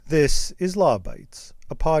This is Law Bites,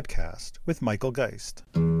 a podcast with Michael Geist.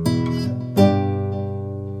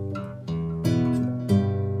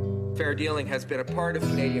 Fair dealing has been a part of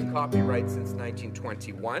Canadian copyright since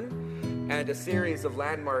 1921, and a series of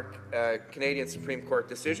landmark Canadian Supreme Court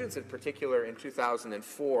decisions, in particular in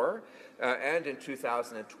 2004 and in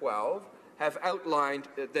 2012, have outlined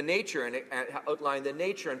the nature and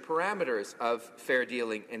parameters of fair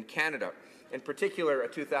dealing in Canada. In particular, a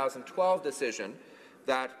 2012 decision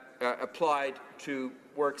that applied to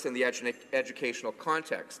works in the educational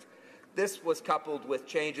context. This was coupled with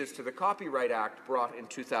changes to the Copyright Act brought in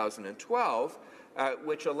 2012,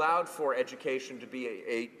 which allowed for education to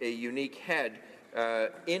be a unique head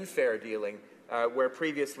in fair dealing, where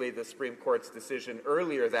previously the Supreme Court's decision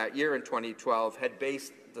earlier that year in 2012 had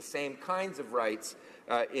based the same kinds of rights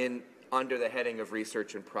under the heading of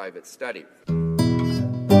research and private study.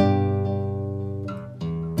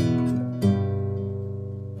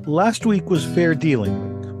 Last week was Fair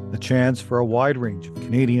Dealing Week, a chance for a wide range of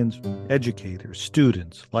Canadians, educators,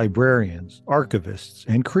 students, librarians, archivists,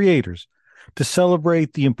 and creators to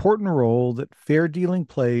celebrate the important role that fair dealing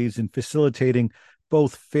plays in facilitating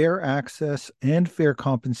both fair access and fair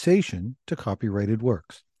compensation to copyrighted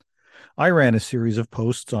works. I ran a series of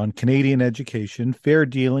posts on Canadian education, fair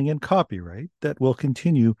dealing, and copyright that will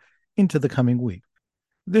continue into the coming week.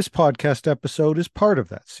 This podcast episode is part of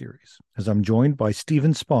that series, as I'm joined by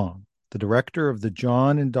Stephen Spong, the director of the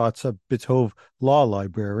John and Dotsa Bitove Law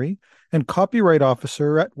Library and copyright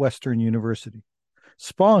officer at Western University.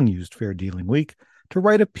 Spong used Fair Dealing Week to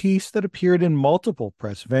write a piece that appeared in multiple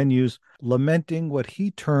press venues, lamenting what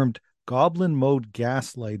he termed goblin mode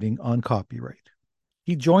gaslighting on copyright.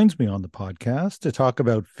 He joins me on the podcast to talk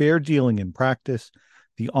about fair dealing in practice,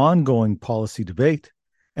 the ongoing policy debate,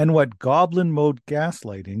 and what goblin mode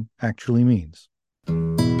gaslighting actually means.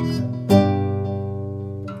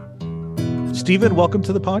 Stephen, welcome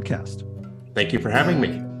to the podcast. Thank you for having me.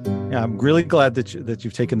 Yeah, I'm really glad that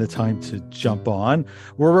you've taken the time to jump on.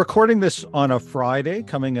 We're recording this on a Friday,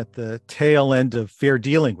 coming at the tail end of Fair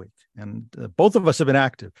Dealing Week, and both of us have been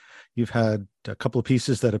active. You've had a couple of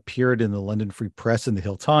pieces that appeared in the London Free Press and the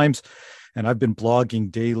Hill Times, and I've been blogging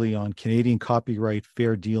daily on Canadian copyright,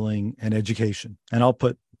 fair dealing, and education. And I'll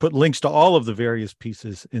put links to all of the various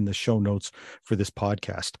pieces in the show notes for this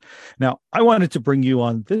podcast. Now, I wanted to bring you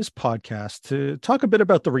on this podcast to talk a bit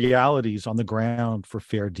about the realities on the ground for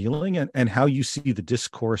fair dealing and how you see the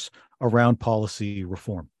discourse around policy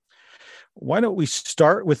reform. Why don't we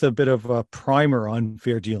start with a bit of a primer on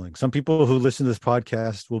fair dealing? Some people who listen to this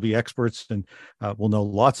podcast will be experts and will know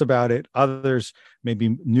lots about it. Others may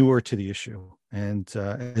be newer to the issue. And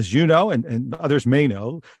as you know, and others may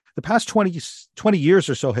know, the past 20 years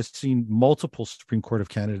or so has seen multiple Supreme Court of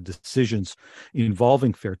Canada decisions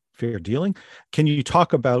involving fair dealing. Can you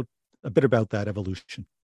talk a bit about that evolution?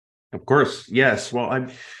 Of course, yes. Well,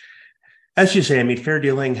 as you say, fair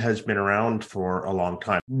dealing has been around for a long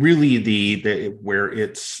time. Really, the where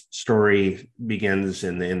its story begins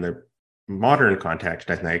in the modern context,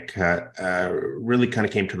 I think, really kind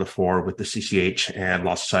of came to the fore with the CCH and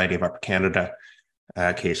Law Society of Upper Canada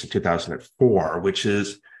case in 2004, which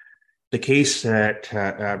is the case that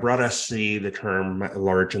brought us the term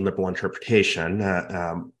large and liberal interpretation,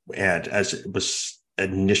 and as it was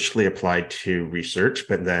initially applied to research,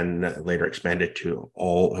 but then later expanded to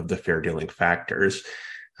all of the fair dealing factors.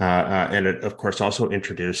 And it, of course, also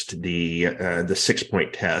introduced the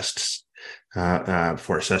 6-point tests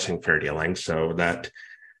for assessing fair dealing. So that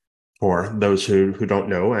for those who don't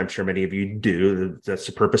know, I'm sure many of you do, that's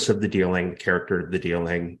the purpose of the dealing, the character of the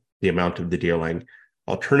dealing, the amount of the dealing,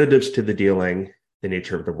 alternatives to the dealing, the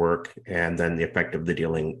nature of the work, and then the effect of the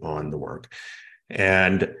dealing on the work.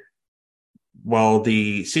 And while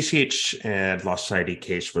the CCH and Law Society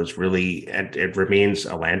case was really, and it remains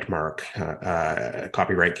a landmark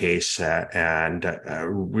copyright case and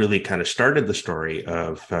really kind of started the story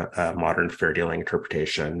of modern fair dealing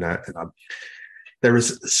interpretation, there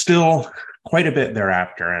was still quite a bit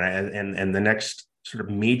thereafter. And the next sort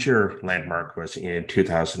of major landmark was in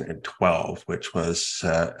 2012, which was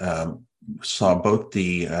saw both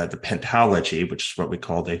the pentalogy, which is what we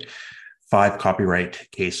call the 5 copyright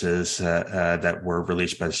cases that were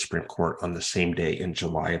released by the Supreme Court on the same day in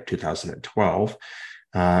July of 2012.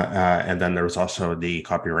 And then there was also the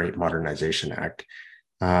Copyright Modernization Act.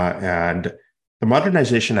 And the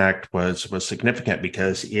Modernization Act was significant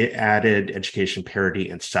because it added education parody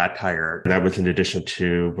and satire. That was in addition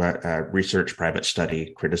to research, private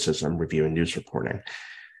study, criticism, review, and news reporting.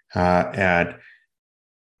 And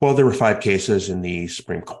Well, there were 5 cases in the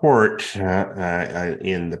Supreme Court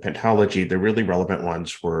in the Pentology. The really relevant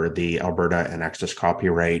ones were the Alberta and Access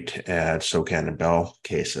Copyright and SOCAN and Bell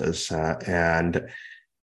cases.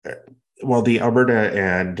 Well, the Alberta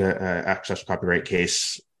and Access Copyright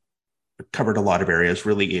case covered a lot of areas.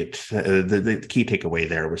 Really, the key takeaway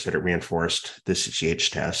there was that it reinforced the CCH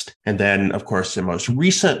test. And then, of course, the most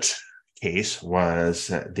recent case was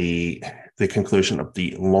the conclusion of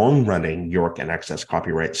the long-running York and Access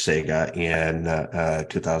Copyright saga in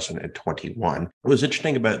 2021. What was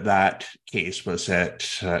interesting about that case was that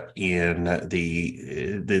in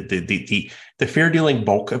the fair dealing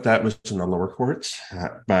bulk of that was in the lower courts,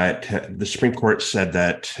 but the Supreme Court said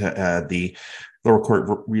that the lower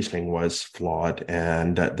court reasoning was flawed,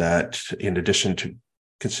 and that in addition to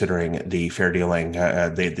considering the fair dealing,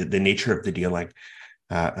 the nature of the dealing,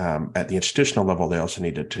 at the institutional level, they also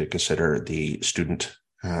needed to consider the student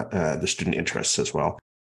interests as well.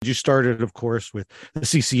 You started, of course, with the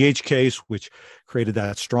CCH case, which created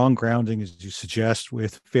that strong grounding, as you suggest,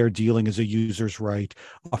 with fair dealing as a user's right,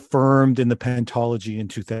 affirmed in the Pentology in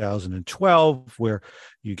 2012, where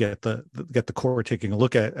you get the court taking a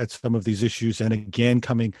look at some of these issues, and again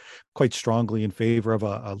coming quite strongly in favor of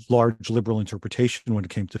a large liberal interpretation when it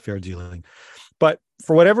came to fair dealing. But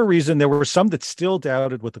for whatever reason, there were some that still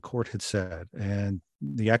doubted what the court had said. And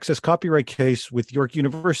the Access Copyright case with York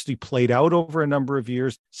University played out over a number of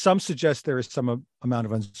years. Some suggest there is some amount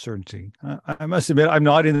of uncertainty. I must admit, I'm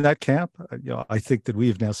not in that camp. I think that we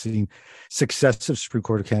have now seen successive Supreme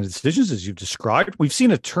Court of Canada decisions, as you've described. We've seen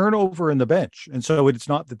a turnover in the bench. And so it's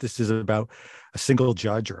not that this is about a single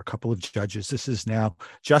judge or a couple of judges. This is now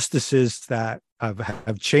justices that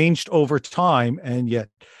have changed over time, and yet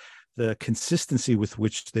the consistency with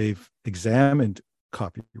which they've examined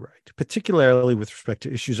copyright, particularly with respect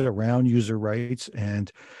to issues around user rights and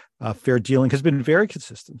fair dealing, has been very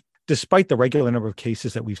consistent, despite the regular number of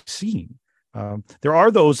cases that we've seen. There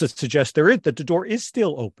are those that suggest that the door is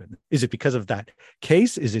still open. Is it because of that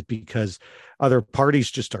case? Is it because other parties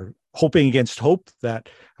just are hoping against hope that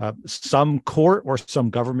some court or some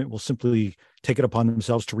government will simply take it upon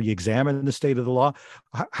themselves to re-examine the state of the law?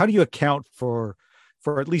 How do you account for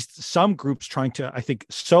at least some groups trying to, I think,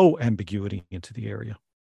 sow ambiguity into the area?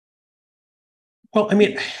 Well, I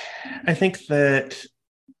mean, I think that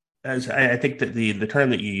the term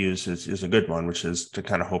that you use is a good one, which is to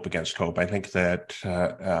kind of hope against hope. I think that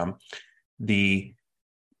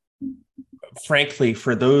frankly,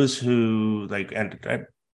 for those who like, and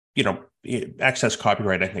access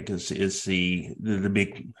copyright, I think is the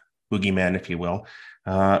big boogeyman, if you will.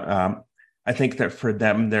 I think that for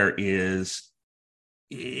them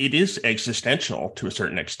it is existential to a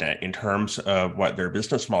certain extent in terms of what their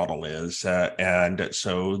business model is. And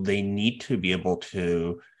so they need to be able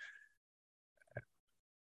to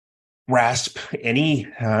grasp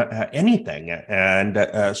anything.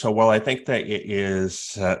 And so while I think that it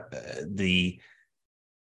is the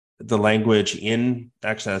language in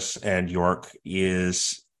Access and York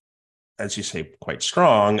is, as you say, quite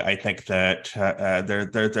strong, I think that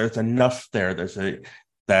there's enough there.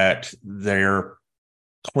 That they're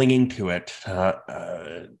clinging to it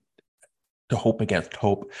to hope against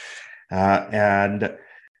hope. And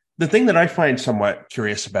the thing that I find somewhat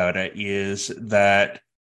curious about it is that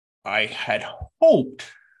I had hoped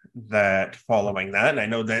that following that, and I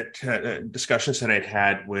know that discussions that I'd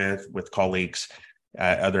had with colleagues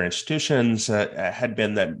at other institutions had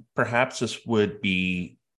been that perhaps this would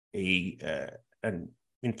be an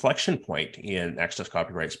inflection point in Access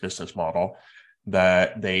Copyright's business model,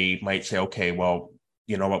 that they might say, okay, well,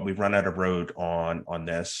 you know what, we've run out of road on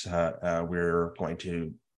this. We're going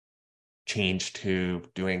to change to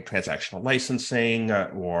doing transactional licensing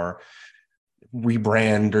or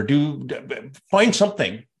rebrand or find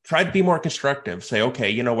something. Try to be more constructive. Say, okay,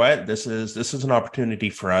 you know what, this is an opportunity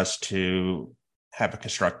for us to have a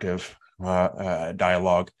constructive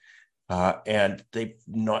dialogue, and they've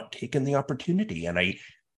not taken the opportunity. And I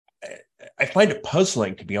find it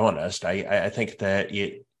puzzling, to be honest. I think that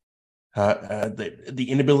the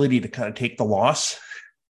inability to kind of take the loss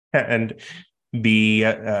and be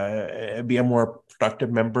a more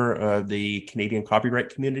productive member of the Canadian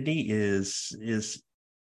copyright community is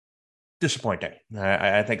disappointing.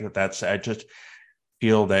 I think that's, I just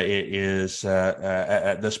feel that it is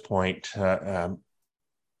at this point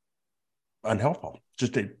unhelpful.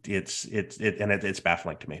 Just it's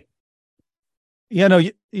baffling to me. Yeah, no,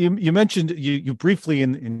 you mentioned, you briefly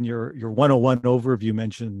in your 101 overview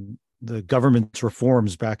mentioned the government's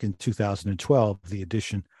reforms back in 2012, the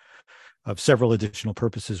addition of several additional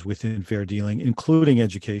purposes within fair dealing, including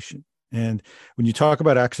education. And when you talk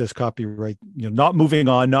about access copyright, not moving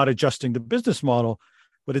on, not adjusting the business model,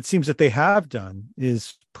 what it seems that they have done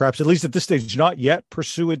is perhaps, at least at this stage, not yet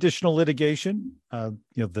pursue additional litigation.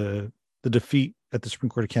 The defeat at the Supreme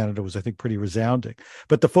Court of Canada was, I think, pretty resounding.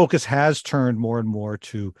 But the focus has turned more and more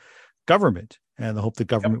to government, and the hope that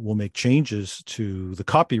government will make changes to the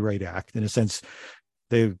Copyright Act. In a sense,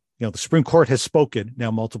 the Supreme Court has spoken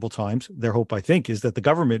now multiple times. Their hope, I think, is that the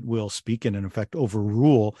government will speak and, in effect,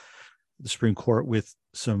 overrule the Supreme Court with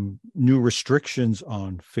some new restrictions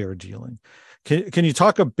on fair dealing. Can you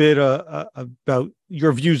talk a bit about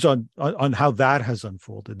your views on how that has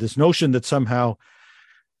unfolded? This notion that somehow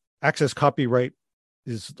access copyright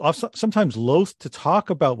is sometimes loath to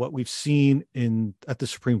talk about what we've seen at the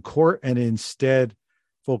Supreme Court, and instead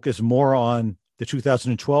focus more on the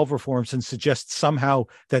 2012 reforms and suggest somehow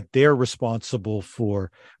that they're responsible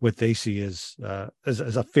for what they see as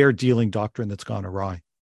a fair dealing doctrine that's gone awry.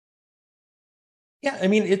 Yeah, I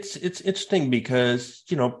mean, it's interesting because,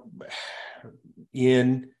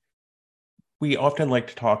 we often like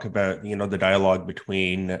to talk about, the dialogue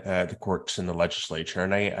between the courts and the legislature.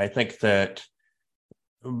 And I think that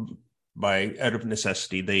out of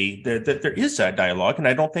necessity, there is that dialogue. And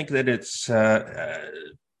I don't think that it's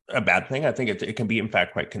a bad thing. I think it can be, in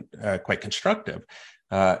fact, quite constructive.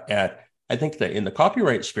 I think that in the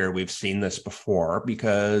copyright sphere, we've seen this before,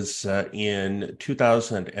 because in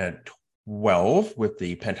 2012, with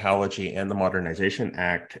the Pentalogy and the Modernization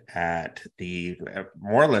Act at the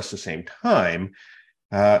more or less the same time,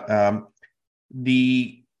 the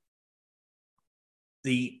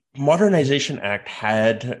Modernization Act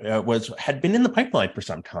had been in the pipeline for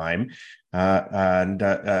some time, and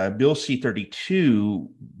Bill C-32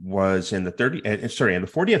 was in the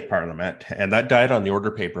 40th Parliament, and that died on the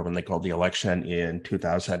order paper when they called the election in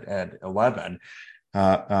 2011.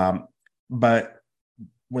 But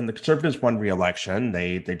when the Conservatives won re-election,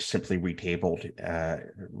 they simply retabled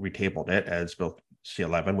it as Bill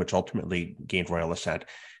C-11, which ultimately gained royal assent.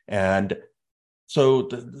 And so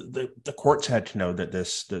the courts had to know that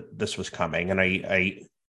this was coming, and I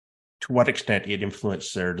to what extent it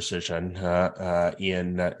influenced their decision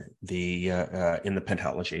in the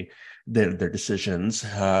Pentalogy, their decisions.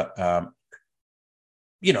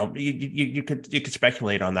 You could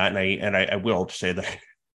speculate on that, and I will say that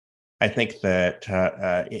I think that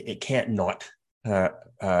it can't not have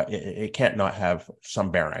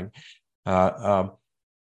some bearing, but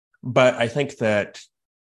I think that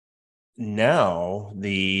now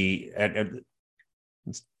the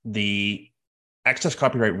access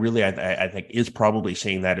copyright really, I think, is probably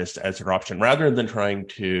seeing that as an option rather than trying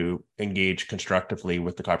to engage constructively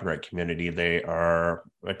with the copyright community. They are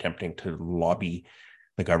attempting to lobby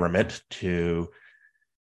the government to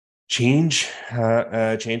change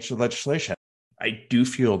the legislation. I do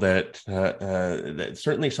feel that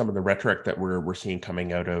certainly some of the rhetoric that we're seeing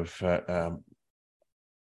coming out of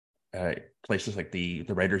places like the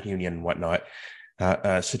Writers' Union and whatnot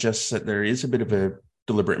suggests that there is a bit of a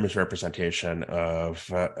deliberate misrepresentation of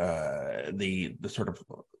the sort of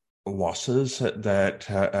losses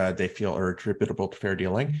that they feel are attributable to fair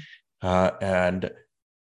dealing. And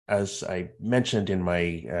as I mentioned in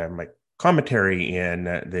my commentary in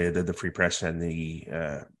the Free Press and the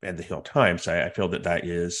Hill Times, I feel that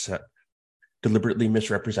is deliberately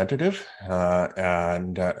misrepresentative,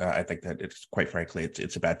 and I think that it's, quite frankly,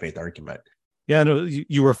 it's a bad faith argument. Yeah, no,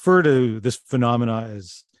 you refer to this phenomena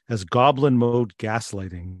as goblin mode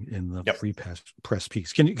gaslighting in the Free Press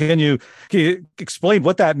piece. Can you explain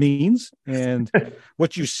what that means and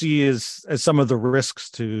what you see as some of the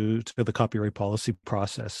risks to the copyright policy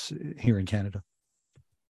process here in Canada?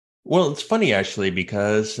 Well, it's funny, actually,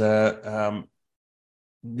 because the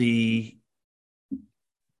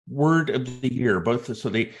word of the year,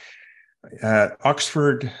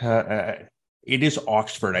 Oxford, it is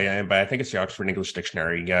Oxford, but I think it's the Oxford English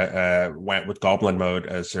Dictionary, went with goblin mode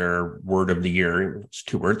as their word of the year. It's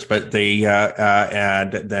two words, but they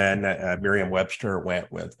and then Merriam-Webster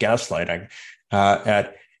went with gaslighting.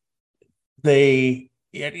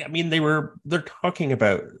 They're talking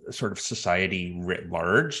about sort of society writ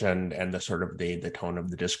large and the sort of the tone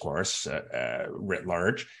of the discourse writ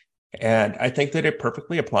large. And I think that it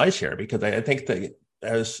perfectly applies here, because I think that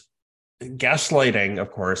as gaslighting,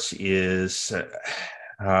 of course, is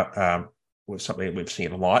something we've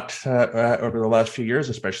seen a lot over the last few years,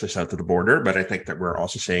 especially south of the border. But I think that we're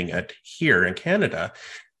also seeing it here in Canada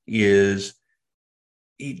is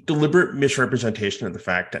deliberate misrepresentation of the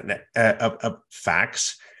fact of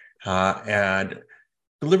facts, and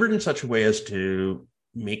delivered in such a way as to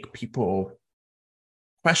make people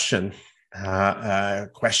question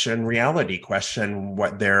question reality, question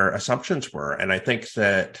what their assumptions were. And I think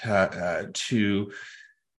that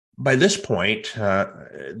by this point,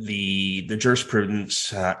 the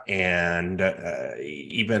jurisprudence and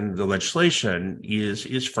even the legislation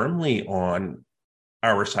is firmly on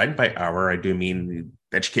our side. By our, I do mean the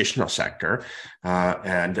educational sector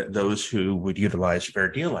and those who would utilize fair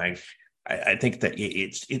dealing. I think that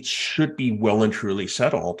it should be well and truly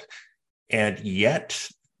settled, and yet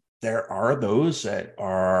there are those that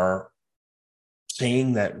are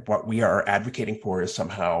saying that what we are advocating for is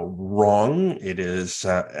somehow wrong. It is,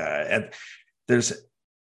 and there's,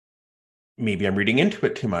 maybe I'm reading into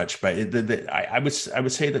it too much, but I would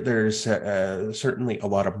say that there's certainly a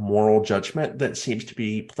lot of moral judgment that seems to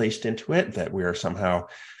be placed into it, that we are somehow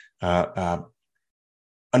we're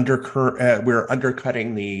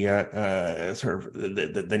undercutting the sort of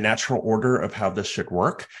the natural order of how this should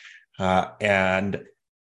work, and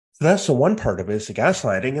that's the one part of it, is the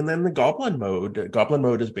gaslighting. And then the goblin mode. Goblin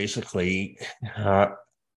mode is basically to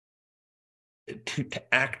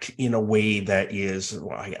act in a way that is,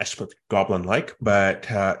 well, I suppose, goblin-like, but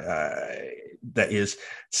that is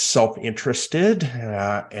self-interested.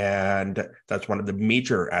 And that's one of the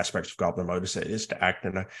major aspects of goblin mode, is to act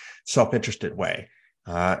in a self-interested way.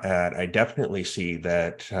 And I definitely see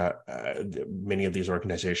that many of these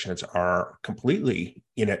organizations are completely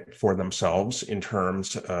in it for themselves in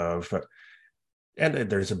terms of, and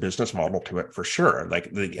there's a business model to it for sure.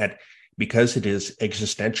 Like because it is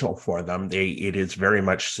existential for them, it is very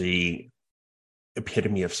much the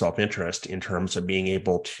epitome of self-interest in terms of being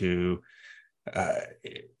able to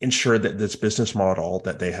ensure that this business model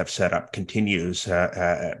that they have set up continues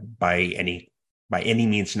by any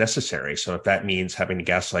means necessary. So if that means having to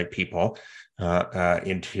gaslight people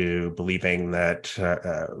into believing that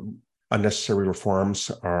unnecessary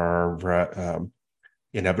reforms are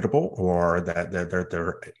inevitable, or that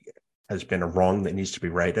there has been a wrong that needs to be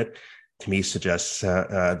righted, to me suggests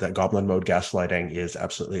that goblin mode gaslighting is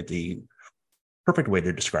absolutely the perfect way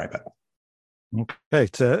to describe it. Okay,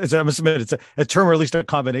 I must admit, it's a term, or at least a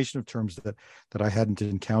combination of terms that I hadn't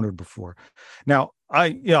encountered before. Now,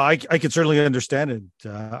 I can certainly understand it.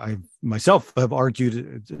 I myself have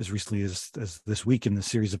argued as recently as this week in the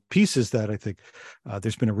series of pieces that I think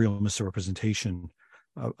there's been a real misrepresentation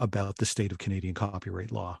about the state of Canadian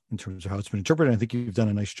copyright law in terms of how it's been interpreted. I think you've done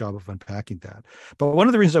a nice job of unpacking that. But one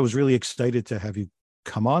of the reasons I was really excited to have you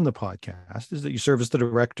come on the podcast is that you serve as the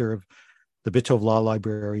director of the Bitov Law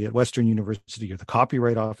Library at Western University. You're the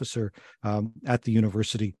copyright officer at the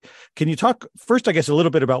university. Can you talk first, I guess, a little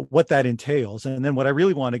bit about what that entails? And then what I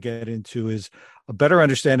really want to get into is a better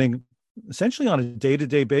understanding, essentially on a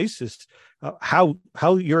day-to-day basis, how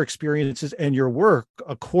your experiences and your work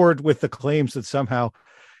accord with the claims that somehow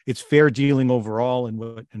it's fair dealing overall, and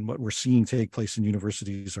what we're seeing take place in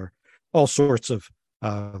universities are all sorts of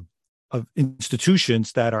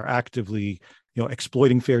institutions that are actively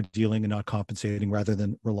exploiting fair dealing and not compensating, rather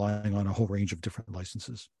than relying on a whole range of different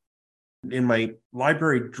licenses. In my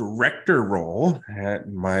library director role,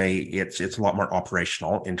 it's a lot more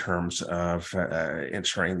operational in terms of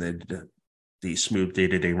ensuring the smooth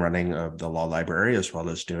day-to-day running of the law library, as well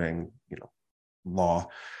as doing law,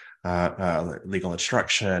 legal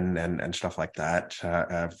instruction and stuff like that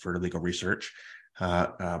for legal research,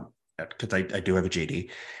 because I do have a JD,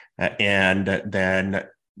 and then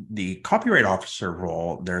the copyright officer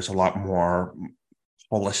role, there's a lot more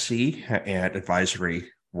policy and advisory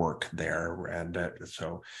work there, and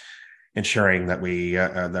so ensuring that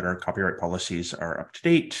that our copyright policies are up to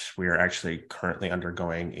date. We are actually currently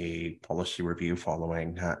undergoing a policy review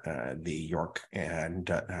following the York and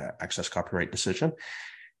Access copyright decision,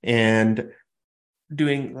 and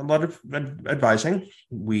doing a lot of advising.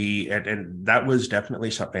 And that was definitely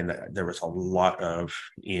something that there was a lot of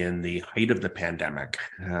in the height of the pandemic,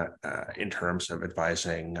 in terms of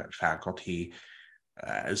advising faculty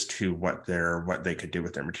as to what they could do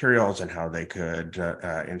with their materials, and how they could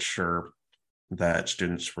ensure that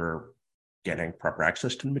students were getting proper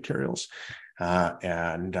access to the materials,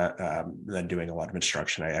 and then doing a lot of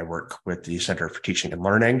instruction. I work with the Center for Teaching and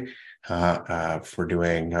Learning for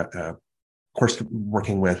doing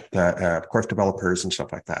working with course developers and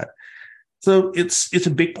stuff like that. So it's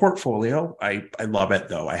a big portfolio. I love it,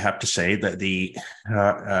 though. I have to say that the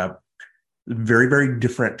very, very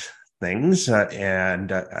different things, but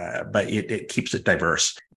it keeps it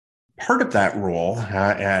diverse. Part of that role,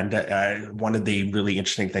 and one of the really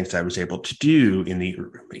interesting things I was able to do in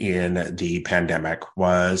the pandemic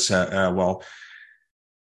was,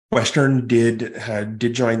 Western did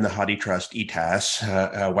join the HathiTrust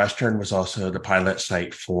ETAS. Western was also the pilot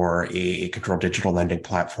site for a controlled digital lending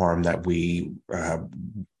platform that we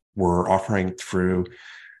were offering through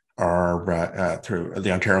through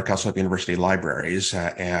the Ontario Council of University Libraries,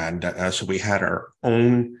 so we had our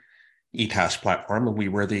own ETAS platform, and we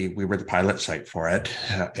were the pilot site for it,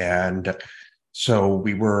 and so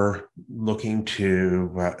we were looking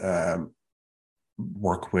to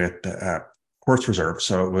work with Course Reserve.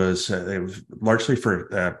 So it was largely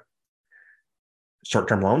for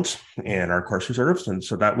short-term loans and our course reserves, and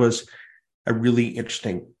so that was a really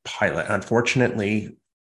interesting pilot. Unfortunately,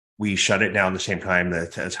 we shut it down the same time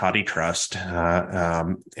as HathiTrust,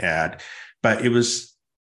 but it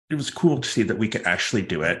was cool to see that we could actually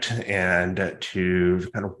do it and to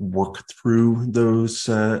kind of work through those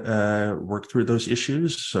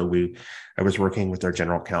issues. So I was working with our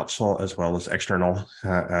general counsel as well as external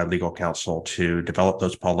legal counsel to develop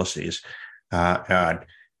those policies. And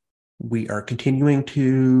we are continuing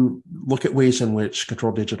to look at ways in which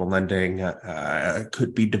controlled digital lending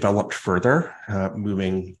could be developed further,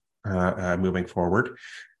 moving forward.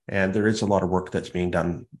 And there is a lot of work that's being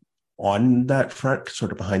done on that front,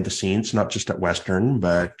 sort of behind the scenes, not just at Western,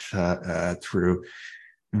 but through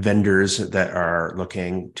vendors that are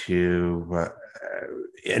looking to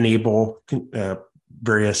enable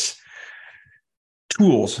various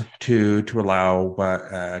tools to allow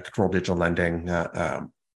controlled digital lending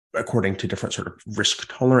according to different sort of risk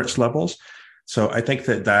tolerance levels. So I think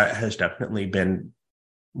that has definitely been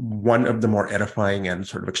one of the more edifying and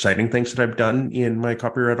sort of exciting things that I've done in my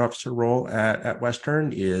copyright officer role at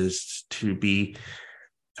Western, is to be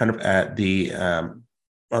kind of at the on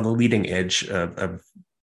the leading edge of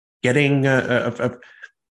getting of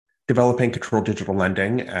developing controlled digital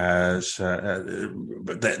lending as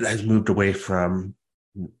that has moved away from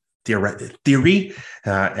theory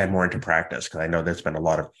and more into practice, because I know there's been a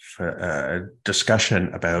lot of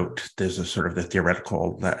discussion about there's a sort of the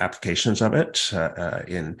theoretical applications of it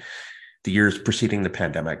in the years preceding the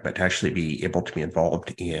pandemic, but to actually be able to be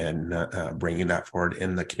involved in bringing that forward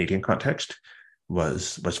in the Canadian context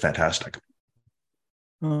was fantastic.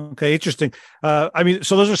 Okay, interesting. I mean,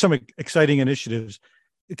 so those are some exciting initiatives.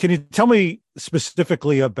 Can you tell me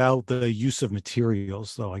specifically about the use of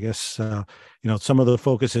materials, though? I guess, some of the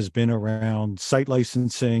focus has been around site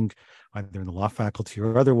licensing, either in the law faculty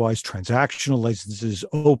or otherwise, transactional licenses,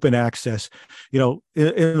 open access. In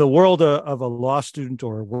the world of a law student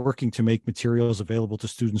or working to make materials available to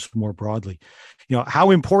students more broadly,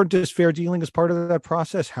 how important is fair dealing as part of that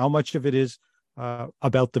process? How much of it is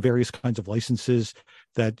about the various kinds of licenses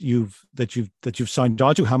that you've signed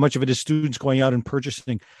on to? How much of it is students going out and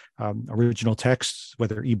purchasing original texts,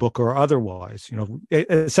 whether ebook or otherwise?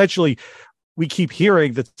 Essentially, we keep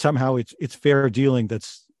hearing that somehow it's fair dealing that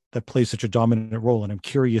plays such a dominant role, and I'm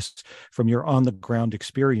curious from your on the ground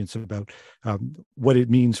experience about what it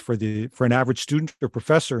means for an average student or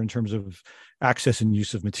professor in terms of access and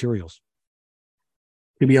use of materials.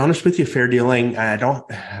 To be honest with you, fair dealing,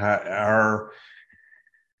 our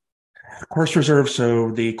course reserves.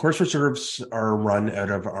 So the course reserves are run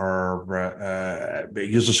out of our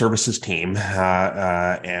user services team,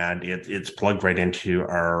 and it's plugged right into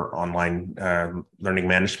our online learning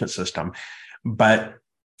management system. But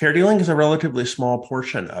fair dealing is a relatively small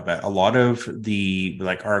portion of it. A lot of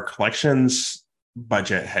our collections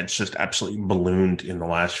budget has just absolutely ballooned in the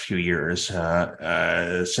last few years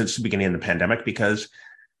since the beginning of the pandemic, because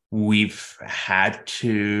we've had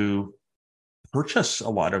to purchase a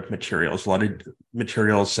lot of materials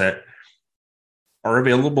that are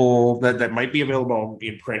available, that might be available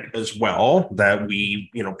in print as well, that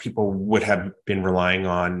people would have been relying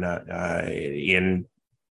on in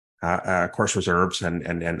course reserves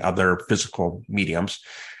and other physical mediums.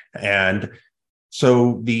 And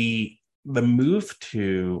so the move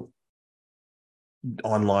to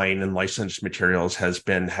online and licensed materials has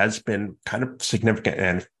been kind of significant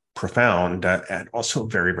and profound, and also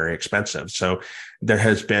very, very expensive. So there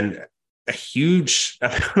has been a huge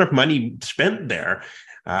amount of money spent there.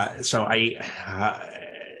 So I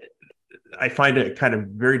find it kind of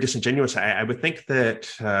very disingenuous. I would think that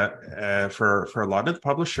for a lot of the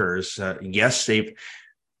publishers, yes, they've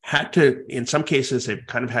had to, in some cases, they've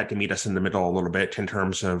kind of had to meet us in the middle a little bit in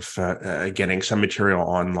terms of getting some material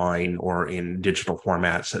online or in digital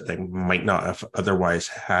formats that they might not have otherwise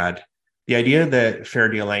had. The idea that fair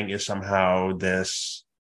dealing is somehow this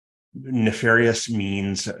nefarious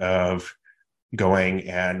means of going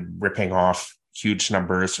and ripping off huge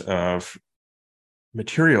numbers of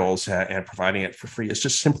materials and providing it for free is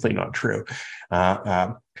just simply not true.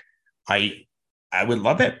 I I would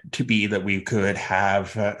love it to be that we could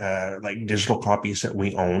have like digital copies that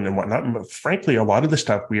we own and whatnot. But frankly, a lot of the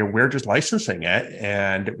stuff we're just licensing it,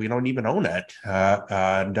 and we don't even own it.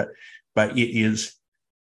 But it is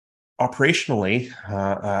operationally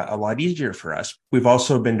a lot easier for us. We've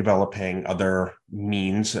also been developing other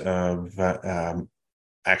means of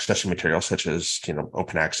accessing materials, such as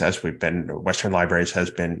open access. Western Libraries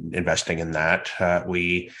has been investing in that.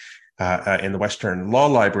 We in the Western Law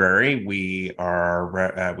Library, we've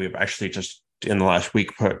actually just in the last week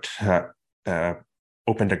opened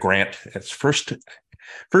a grant. It's first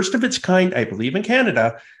of its kind, I believe, in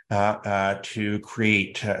Canada, to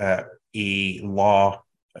create a law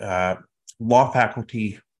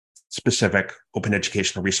faculty specific open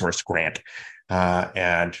educational resource grant,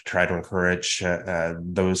 and try to encourage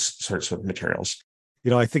those sorts of materials.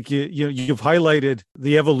 I think you've highlighted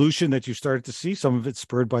the evolution that you started to see. Some of it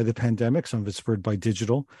spurred by the pandemic, some of it spurred by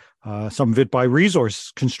digital, some of it by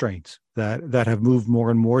resource constraints that have moved more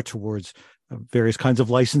and more towards various kinds of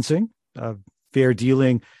licensing, fair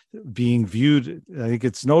dealing being viewed. I think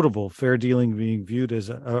it's notable, fair dealing being viewed as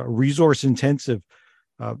a resource intensive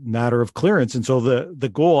matter of clearance. And so the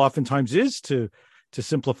goal oftentimes is to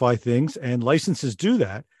simplify things, and licenses do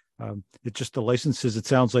that. It's just the licenses, it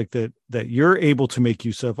sounds like that you're able to make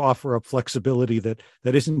use of, offer up flexibility that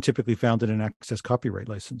isn't typically found in an access copyright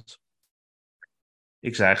license.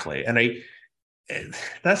 Exactly. And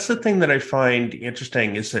that's the thing that I find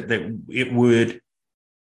interesting, is that it would,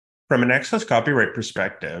 from an access copyright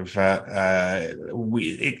perspective,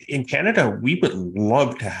 in Canada, we would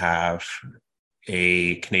love to have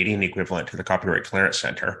a Canadian equivalent to the Copyright Clearance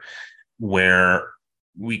Center, where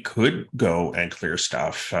we could go and clear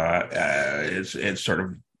stuff. It's sort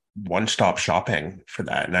of one-stop shopping for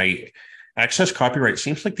that. And access copyright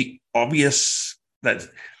seems like the obvious, that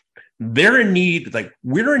they're in need, like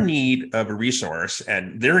we're in need of a resource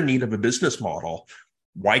and they're in need of a business model.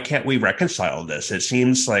 Why can't we reconcile this? It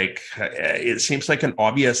seems like an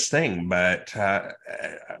obvious thing, but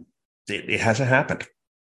it hasn't happened.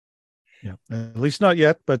 Yeah, at least not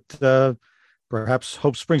yet, but perhaps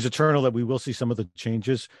hope springs eternal that we will see some of the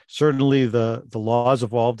changes. Certainly the laws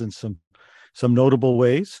evolved in some notable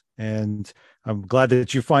ways, and I'm glad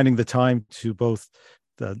that you're finding the time to both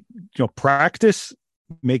practice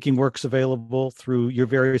making works available through your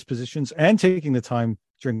various positions, and taking the time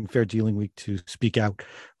during Fair Dealing Week to speak out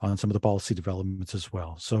on some of the policy developments as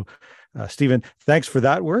well. So, Stephen, thanks for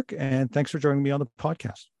that work, and thanks for joining me on the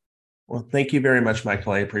podcast. Well, thank you very much,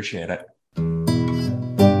 Michael. I appreciate it.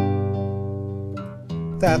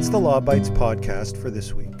 That's the Law Bytes podcast for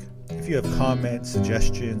this week. If you have comments,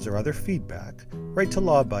 suggestions, or other feedback, write to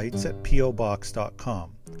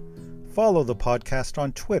lawbytes@pobox.com. Follow the podcast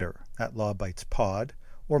on Twitter @LawBytesPod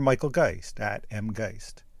or Michael Geist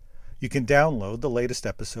 @mgeist. You can download the latest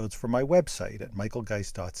episodes from my website at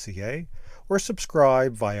michaelgeist.ca, or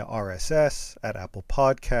subscribe via RSS at Apple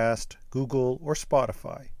Podcast, Google, or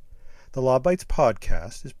Spotify. The Law Bytes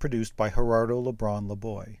podcast is produced by Gerardo Lebron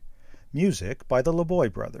Laboy. Music by the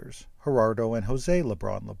Laboy brothers, Gerardo and Jose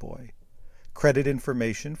Lebron Laboy. Credit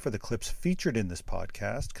information for the clips featured in this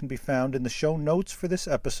podcast can be found in the show notes for this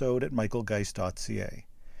episode at michaelgeist.ca.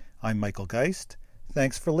 I'm Michael Geist.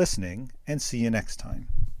 Thanks for listening, and see you next time.